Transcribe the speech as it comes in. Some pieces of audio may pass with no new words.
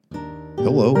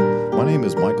Hello, my name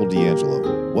is Michael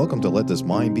D'Angelo. Welcome to Let This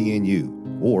Mind Be in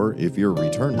You, or if you're a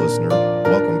return listener,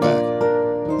 welcome back.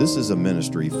 This is a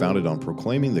ministry founded on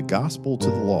proclaiming the gospel to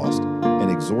the lost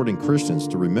and exhorting Christians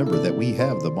to remember that we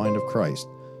have the mind of Christ.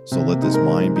 So let this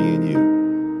mind be in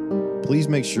you. Please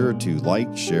make sure to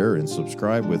like, share, and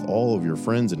subscribe with all of your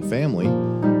friends and family.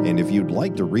 And if you'd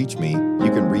like to reach me,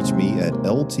 you can reach me at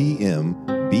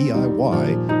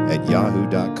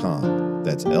ltmbiy@yahoo.com.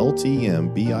 That's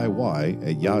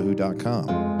ltmbiy@yahoo.com.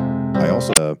 I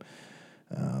also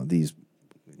these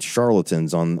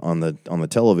charlatans on the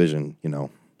television,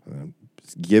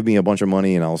 give me a bunch of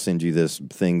money and I'll send you this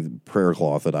prayer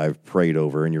cloth that I've prayed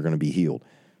over and you're going to be healed.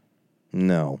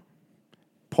 No.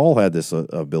 Paul had this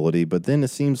ability, but then it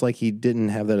seems like he didn't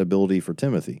have that ability for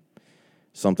Timothy.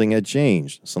 Something had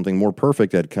changed. Something more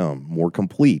perfect had come, more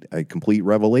complete. A complete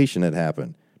revelation had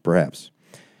happened, perhaps.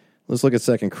 Let's look at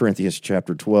 2 Corinthians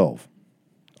chapter 12.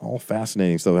 All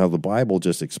fascinating stuff, how the Bible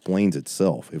just explains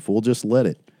itself. If we'll just let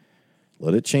it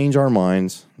change our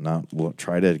minds, not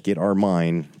try to get our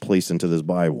mind placed into this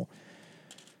Bible.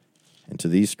 Into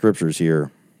these scriptures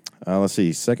here. Let's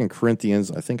see, 2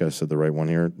 Corinthians, I think I said the right one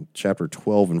here, chapter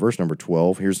 12 and verse number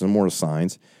 12. Here's some more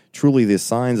signs. Truly the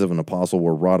signs of an apostle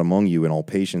were wrought among you in all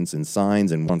patience and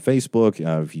signs. And on Facebook,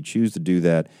 if you choose to do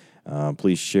that,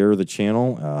 please share the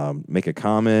channel, make a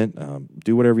comment,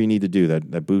 do whatever you need to do.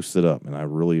 That boosts it up, and I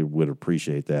really would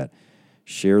appreciate that.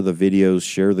 Share the videos,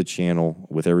 share the channel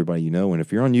with everybody you know. And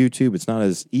if you're on YouTube, it's not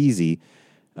as easy,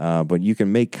 but you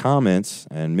can make comments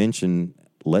and mention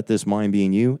Let This Mind Be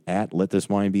in You, at Let This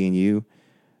Mind Be in You.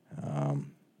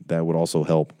 That would also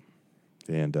help.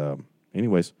 And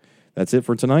anyways, that's it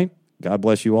for tonight. God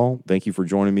bless you all. Thank you for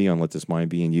joining me on Let This Mind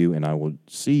Be in You, and I will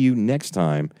see you next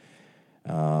time.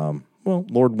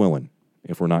 Lord willing,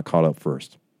 if we're not caught up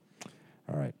first.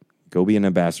 All right. Go be an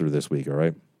ambassador this week, all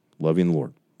right? Love you in the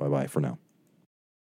Lord. Bye-bye for now.